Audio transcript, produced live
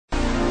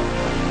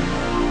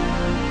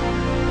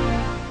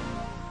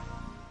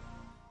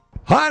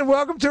Hi, and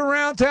welcome to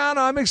Around Town.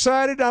 I'm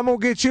excited. I'm going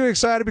to get you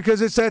excited because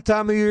it's that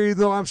time of year, even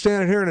though I'm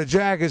standing here in a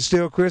jacket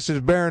still. Chris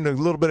is bearing a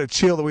little bit of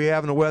chill that we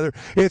have in the weather.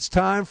 It's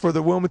time for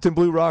the Wilmington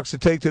Blue Rocks to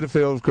take to the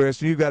field, Chris,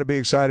 and you've got to be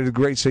excited. A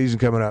great season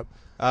coming up.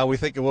 We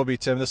think it will be,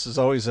 Tim. This is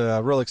always a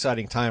real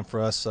exciting time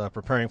for us,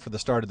 preparing for the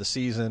start of the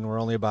season.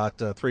 We're only about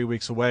 3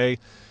 weeks away.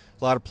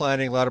 A lot of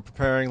planning, a lot of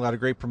preparing, a lot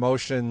of great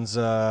promotions.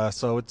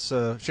 So it's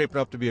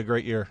shaping up to be a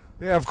great year.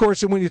 Yeah, of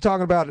course, and when you're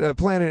talking about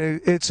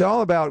planning, it's all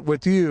about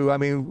with you. I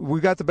mean, we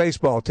got the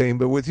baseball team,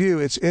 but with you,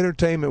 it's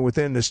entertainment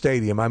within the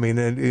stadium. I mean,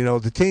 and, you know,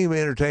 the team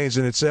entertains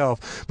in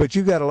itself, but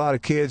you got a lot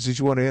of kids that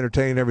you want to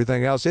entertain and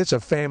everything else. It's a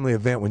family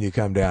event when you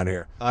come down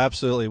here.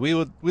 Absolutely.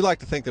 We like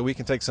to think that we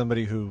can take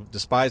somebody who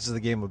despises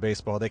the game of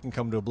baseball. They can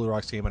come to a Blue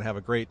Rocks game and have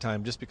a great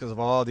time just because of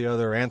all the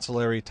other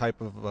ancillary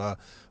type of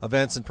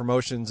events and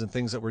promotions and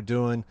things that we're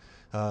doing.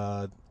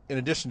 In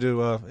addition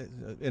to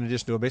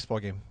a baseball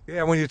game.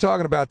 Yeah, when you're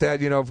talking about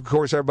that, you know, of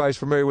course, everybody's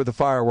familiar with the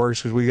fireworks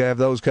because we have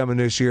those coming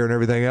this year and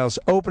everything else.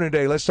 Opening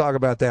day, let's talk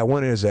about that.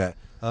 When is that?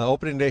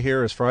 Opening day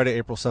here is Friday,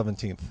 April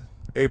 17th.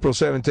 April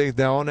 17th.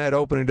 Now, on that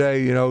opening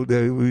day, you know,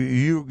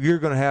 you're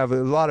going to have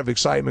a lot of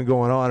excitement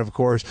going on, of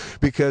course,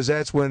 because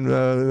that's when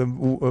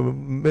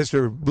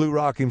Mr. Blue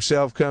Rock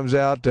himself comes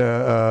out.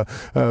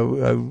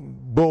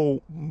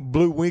 Blue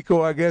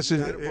Winkle, I guess.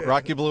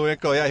 Rocky Blue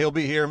Winkle, yeah, he'll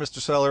be here, Mr.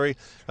 Celery.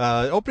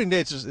 Opening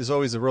day is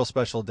always a real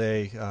special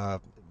day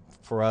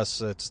for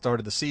us at the start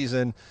of the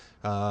season.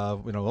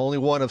 Only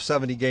one of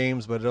 70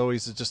 games, but it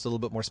always is just a little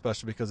bit more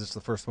special because it's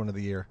the first one of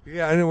the year.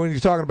 Yeah, and when you're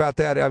talking about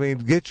that, I mean,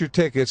 get your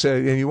tickets,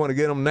 and you want to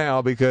get them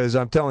now because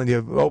I'm telling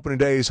you, opening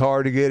day is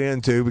hard to get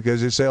into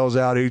because it sells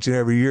out each and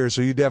every year,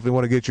 so you definitely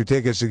want to get your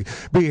tickets to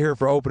be here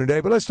for opening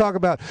day. But let's talk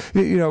about,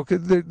 you know,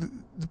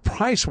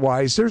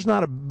 price-wise, there's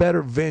not a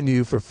better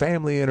venue for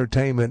family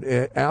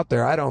entertainment out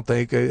there, I don't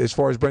think, as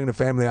far as bringing the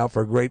family out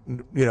for a great,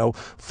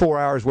 4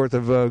 hours worth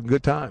of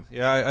good time.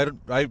 Yeah,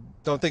 I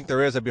don't think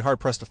there is. I'd be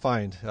hard-pressed to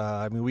find.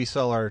 I mean, we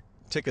sell our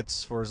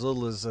tickets for as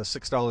little as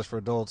 $6 for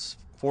adults,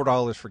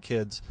 $4 for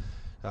kids.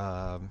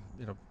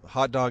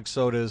 Hot dogs,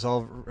 sodas,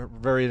 all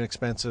very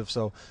inexpensive.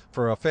 So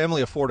for a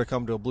family of four to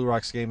come to a Blue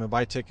Rocks game and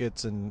buy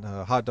tickets and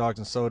hot dogs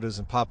and sodas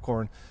and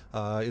popcorn,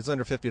 it's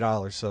under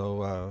 $50.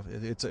 So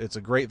it's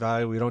a great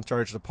value. We don't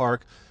charge the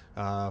park.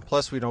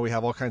 Plus, we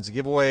have all kinds of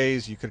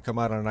giveaways. You could come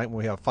out on a night when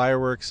we have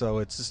fireworks, so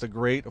it's just a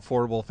great,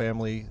 affordable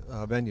family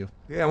venue.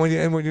 Yeah, when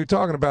you're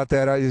talking about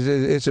that,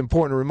 it's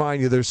important to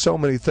remind you there's so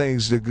many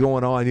things that are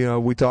going on. You know,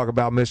 we talk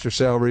about Mr.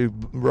 Celery,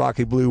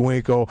 Rocky Blue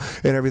Winkle,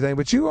 and everything,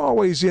 but you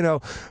always,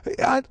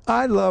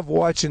 I love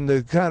watching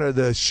the kind of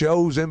the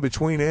shows in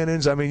between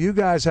innings. I mean, you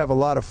guys have a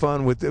lot of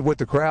fun with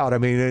the crowd. I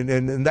mean,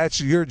 and that's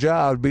your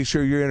job. Be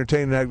sure you're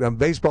entertaining that.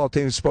 Baseball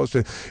team is supposed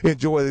to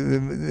enjoy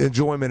the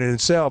enjoyment in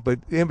itself, but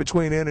in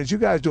between innings, you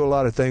guys do a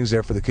lot of things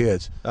there for the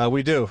kids.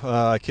 We do.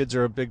 Kids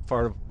are a big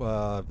part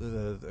of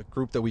the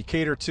group that we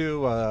cater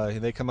to.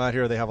 They come out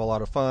here, they have a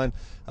lot of fun.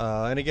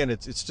 And again,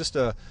 it's just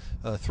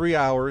 3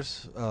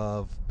 hours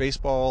of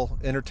baseball,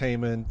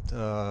 entertainment,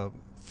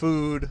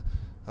 food,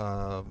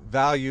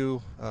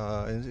 value,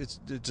 and it's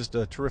just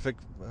a terrific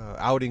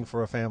outing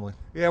for a family.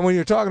 Yeah, when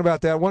you're talking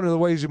about that, one of the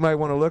ways you might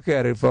want to look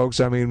at it, folks,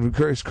 I mean,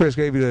 Chris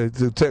gave you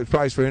the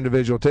price for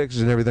individual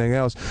tickets and everything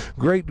else.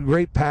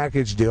 Great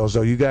package deals,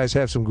 though. You guys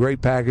have some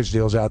great package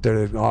deals out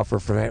there that offer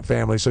for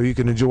families, so you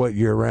can enjoy it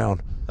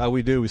year-round.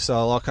 We do. We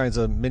sell all kinds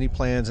of mini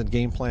plans and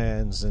game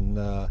plans, and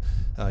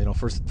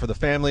for the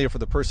family or for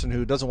the person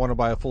who doesn't want to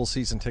buy a full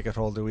season ticket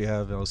holder, we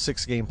have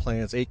 6 game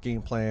plans, 8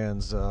 game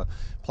plans,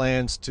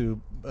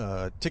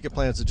 ticket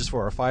plans just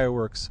for our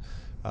fireworks,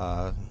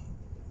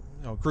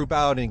 group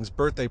outings,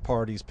 birthday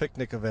parties,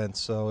 picnic events.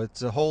 So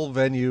it's a whole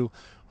venue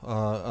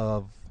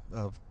of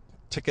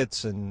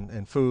tickets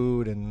and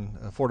food and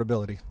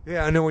affordability.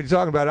 Yeah, I know when you're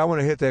talking about it, I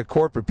want to hit that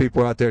corporate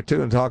people out there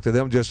too and talk to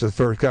them just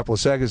for a couple of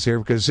seconds here,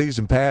 because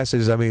season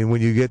passes, I mean,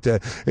 when you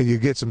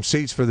get some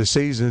seats for the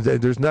season,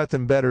 there's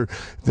nothing better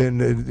than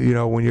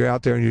when you're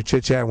out there and you're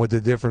chit-chatting with the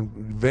different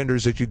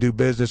vendors that you do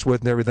business with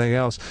and everything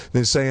else,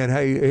 than saying,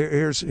 hey,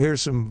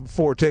 here's some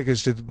 4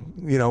 tickets to,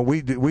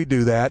 we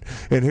do that,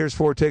 and here's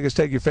 4 tickets,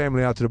 take your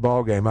family out to the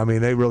ball game. I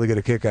mean, they really get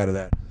a kick out of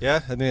that. Yeah,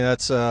 I mean,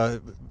 that's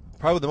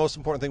probably the most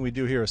important thing we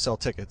do here is sell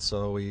tickets.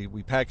 So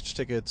we package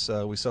tickets.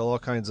 We sell all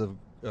kinds of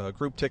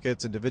group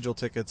tickets, individual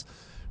tickets.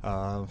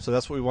 So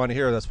that's what we want to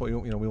hear. That's what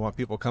we want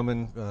people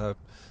coming,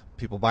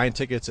 people buying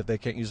tickets. If they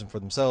can't use them for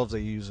themselves, they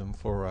use them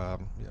for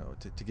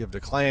to give to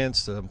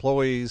clients, to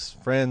employees,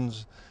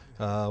 friends.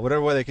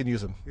 Whatever way they can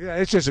use them. Yeah,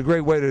 it's just a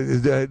great way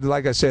to,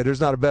 like I said,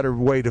 there's not a better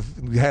way to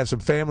have some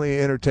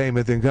family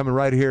entertainment than coming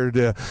right here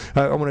to,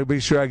 I want to be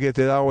sure I get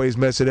that, I always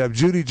mess it up,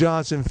 Judy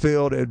Johnson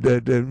Field at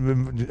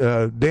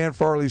Dan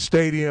Farley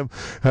Stadium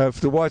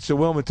to watch the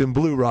Wilmington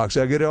Blue Rocks.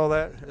 Did I get all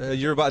that?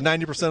 You're about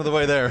 90% of the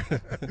way there.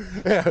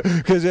 Yeah,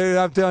 because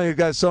I'm telling you,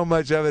 got so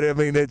much of it. I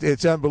mean,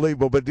 it's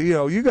unbelievable. But,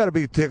 you got to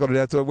be tickled to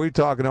death. We're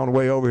talking on the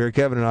way over here,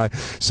 Kevin and I.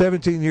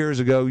 17 years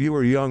ago, you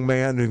were a young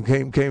man and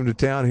came to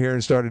town here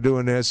and started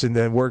doing this. this and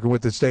then working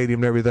with the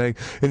stadium and everything.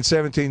 In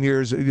 17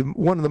 years,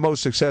 one of the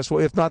most successful,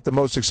 if not the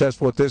most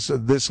successful at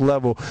this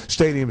level,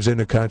 stadiums in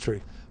the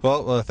country.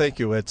 Well, thank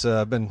you. It's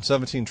been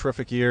 17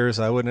 terrific years.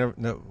 I would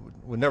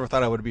never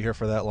thought I would be here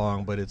for that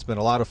long, but it's been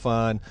a lot of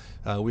fun.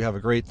 We have a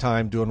great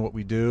time doing what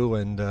we do,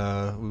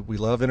 and we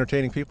love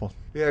entertaining people.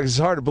 Yeah, it's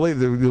hard to believe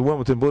the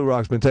Wilmington Blue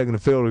Rocks been taking the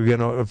field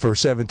again for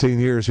 17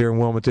 years here in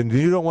Wilmington.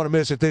 You don't want to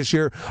miss it this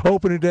year.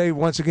 Opening day,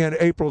 once again,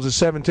 April the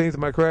 17th.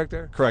 Am I correct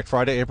there? Correct.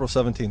 Friday, April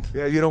 17th.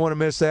 Yeah, you don't want to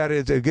miss that.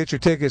 Get your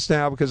tickets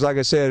now because, like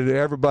I said,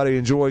 everybody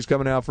enjoys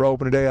coming out for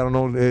opening day. I don't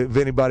know if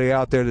anybody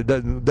out there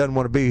that doesn't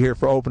want to be here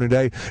for opening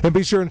day. And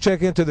be sure and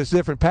check into the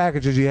different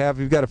packages you have.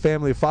 If you've got a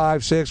family of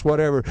 5, 6,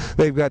 whatever,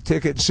 they've got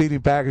ticket and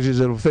seating packages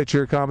that will fit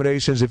your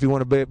accommodations. If you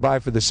want to buy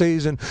for the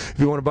season, if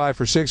you want to buy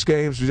for 6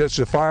 games, just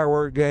the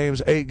firework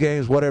games, 8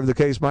 games, whatever the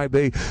case might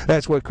be,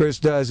 that's what Chris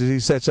does. Is he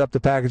sets up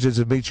the packages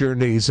that meet your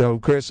needs. So,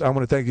 Chris, I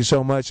want to thank you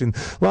so much, and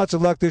lots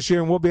of luck this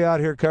year. And we'll be out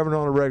here covering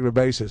on a regular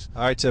basis.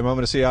 All right, Tim. I'm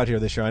going to see you out here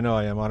this year. I know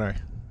I am. All right.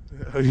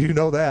 You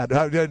know that.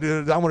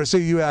 I want to see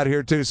you out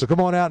here, too. So come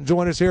on out and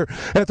join us here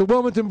at the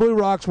Wilmington Blue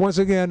Rocks, once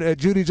again, at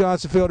Judy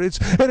Johnson Field. It's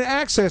and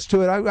access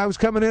to it. I was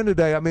coming in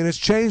today. I mean, it's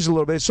changed a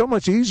little bit. It's so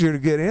much easier to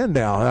get in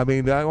now. I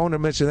mean, I want to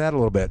mention that a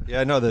little bit.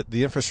 Yeah, I know that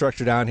the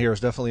infrastructure down here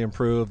is definitely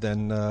improved,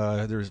 and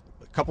there's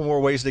a couple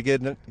more ways to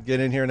get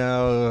in here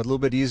now, a little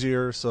bit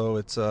easier. So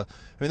it's I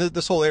mean,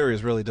 this whole area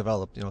has really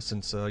developed, you know,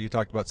 since you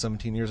talked about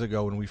 17 years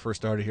ago when we first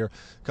started here.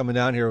 Coming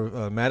down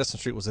here, Madison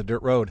Street was a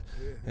dirt road.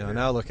 You know,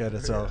 now look at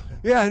it. So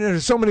yeah, and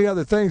there's so many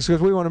other things because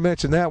we want to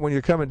mention that when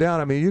you're coming down.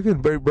 I mean, you can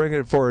bring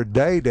it for a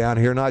day down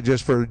here, not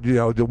just for, you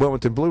know, the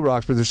Wilmington Blue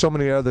Rocks, but there's so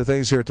many other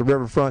things here at the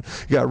riverfront.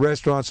 You got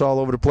restaurants all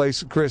over the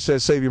place. Chris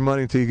says save your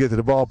money until you get to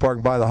the ballpark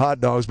and buy the hot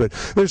dogs, but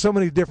there's so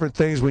many different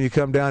things when you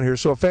come down here.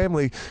 So a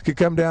family could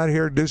come down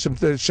here, do some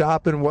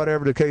shopping,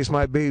 whatever the case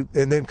might be,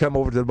 and then come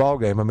over to the ball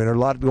game. I mean, there's a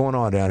lot going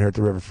on down here at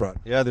the riverfront.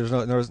 Yeah, there's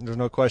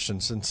no question.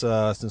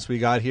 Since we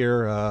got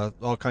here,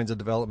 all kinds of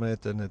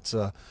development, and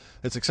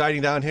it's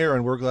exciting down here,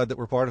 and we're glad that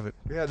we're part of it.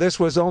 Yeah, this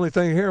was the only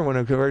thing here when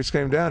it first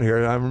came down here,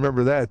 and I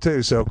remember that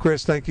too. So,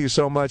 Chris, thank you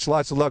so much.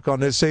 Lots of luck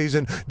on this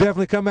season.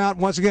 Definitely come out.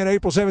 Once again,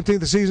 April 17th,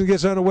 the season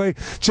gets underway.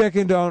 Check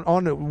in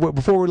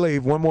before we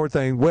leave, one more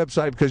thing,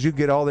 website, because you can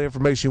get all the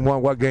information you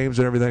want, what games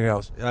and everything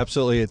else.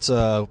 Absolutely. It's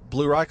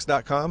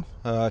BlueRocks.com,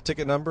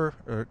 ticket number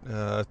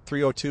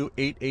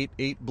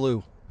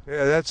 302-888-BLUE.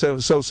 Yeah, that's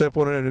so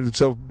simple. And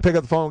so pick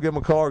up the phone, give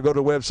them a call, or go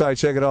to the website,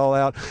 check it all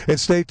out. And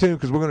stay tuned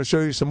because we're going to show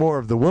you some more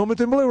of the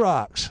Wilmington Blue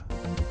Rocks.